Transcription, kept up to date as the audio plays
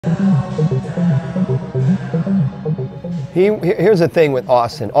Here's the thing with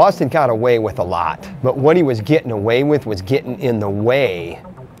Austin. Austin got away with a lot, but what he was getting away with was getting in the way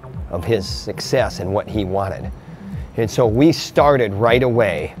of his success and what he wanted. And so we started right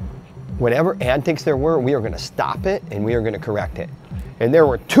away. Whatever antics there were, we were going to stop it and we were going to correct it. And there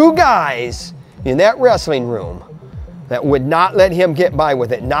were two guys in that wrestling room that would not let him get by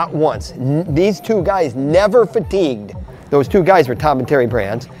with it, not once. These two guys never fatigued. Those two guys were Tom and Terry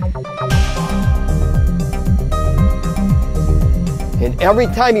Brands. And every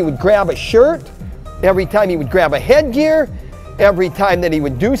time he would grab a shirt, every time he would grab a headgear, every time that he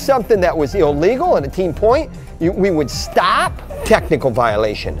would do something that was illegal at a team point, we would stop. Technical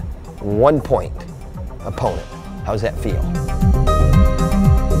violation, 1 point, opponent. How's that feel?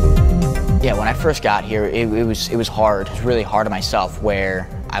 Yeah, when I first got here, it was hard. It was really hard on myself where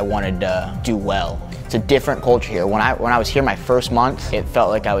I wanted to do well. It's a different culture here. When I was here my first month, it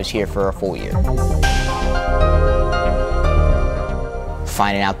felt like I was here for a full year.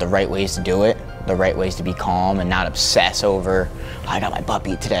 Finding out the right ways to do it, the right ways to be calm and not obsess over, oh, I got my butt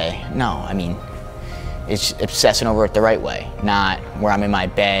beat today. No, I mean, it's obsessing over it the right way, not where I'm in my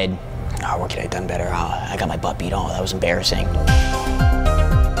bed, oh, what could I have done better? Oh, I got my butt beat, oh, that was embarrassing.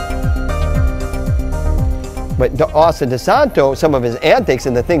 But Austin DeSanto, some of his antics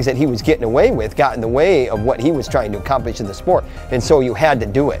and the things that he was getting away with got in the way of what he was trying to accomplish in the sport. And so you had to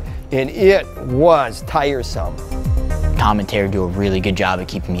do it. And it was tiresome. Tom and Terry do a really good job of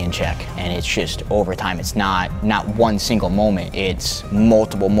keeping me in check, and it's just over time. It's not one single moment. It's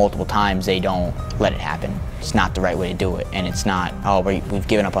multiple times they don't let it happen. It's not the right way to do it, and it's not, oh, we've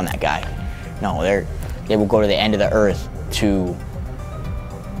given up on that guy. No, they will go to the end of the earth to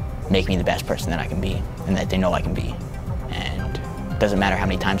make me the best person that I can be, and that they know I can be. And it doesn't matter how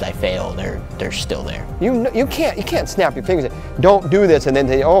many times I fail, they're still there. You can't snap your fingers and don't do this and then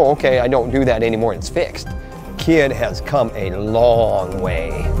say, oh, okay, I don't do that anymore, it's fixed. Kid has come a long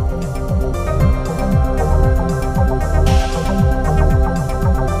way.